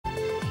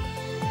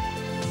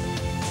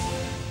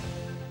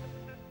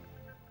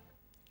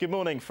Good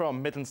morning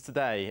from Midlands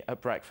Today at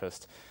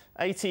breakfast.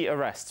 80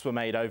 arrests were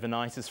made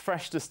overnight as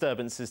fresh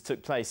disturbances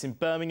took place in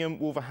Birmingham,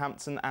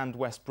 Wolverhampton and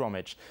West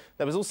Bromwich.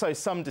 There was also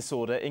some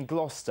disorder in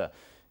Gloucester.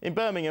 In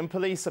Birmingham,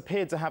 police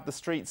appeared to have the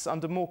streets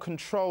under more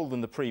control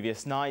than the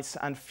previous night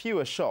and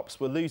fewer shops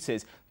were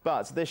looted.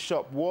 But this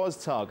shop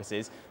was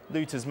targeted.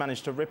 Looters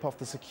managed to rip off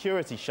the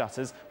security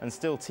shutters and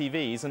steal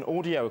TVs and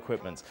audio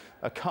equipment.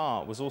 A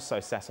car was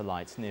also set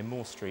alight near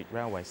Moore Street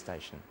railway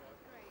station.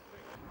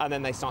 And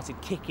then they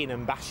started kicking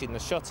and bashing the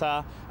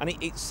shutter, and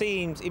it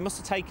seemed it must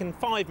have taken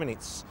 5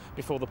 minutes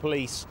before the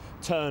police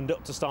turned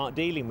up to start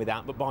dealing with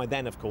that, but by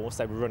then, of course,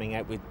 they were running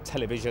out with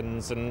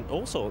televisions and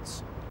all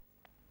sorts.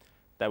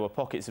 There were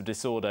pockets of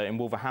disorder in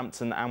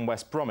Wolverhampton and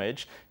West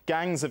Bromwich.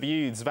 Gangs of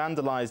youths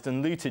vandalised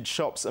and looted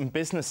shops and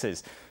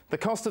businesses. The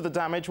cost of the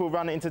damage will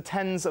run into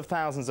tens of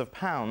thousands of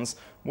pounds.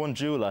 One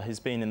jeweller who's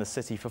been in the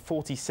city for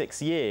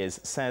 46 years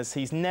says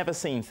he's never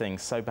seen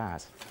things so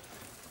bad.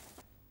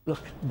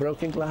 Look,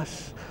 broken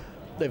glass.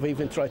 They've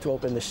even tried to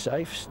open the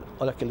safes.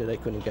 Luckily, they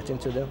couldn't get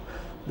into them.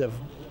 They've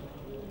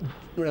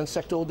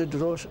ransacked all the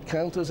drawers.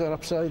 Counters are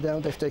upside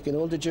down. They've taken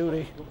all the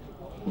jewellery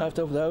out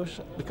of those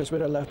because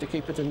we're allowed to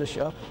keep it in the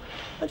shop.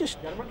 I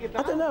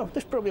don't know.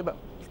 There's probably about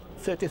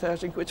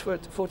 30,000 quid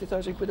worth,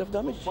 40,000 quid of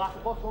damage.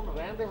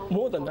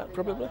 More than that,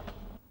 probably.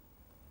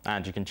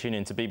 And you can tune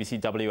in to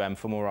BBC WM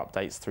for more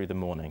updates through the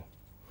morning.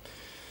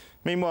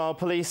 Meanwhile,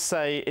 police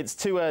say it's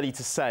too early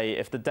to say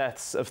if the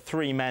deaths of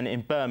 3 men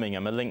in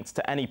Birmingham are linked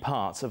to any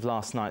part of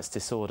last night's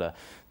disorder.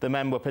 The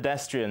men were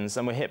pedestrians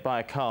and were hit by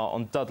a car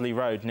on Dudley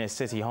Road near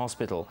City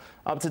Hospital.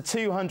 Up to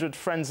 200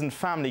 friends and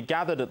family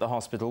gathered at the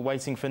hospital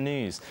waiting for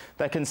news.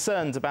 They're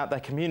concerned about their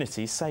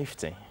community's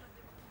safety.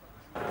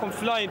 Come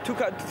flying,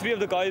 took out 3 of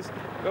the guys,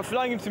 were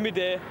flying into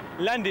midair,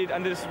 landed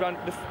and they just ran,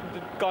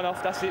 gone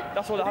off. That's it.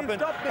 That's all that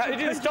happened. It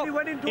didn't stop.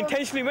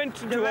 Intentionally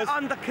went into us,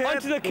 onto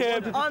the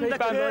curb, and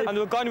they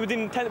were gone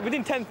within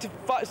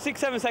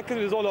 6-7 seconds.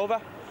 It was all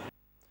over.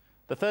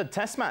 The third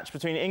Test match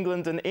between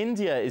England and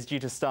India is due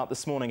to start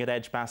this morning at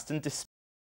Edgbaston.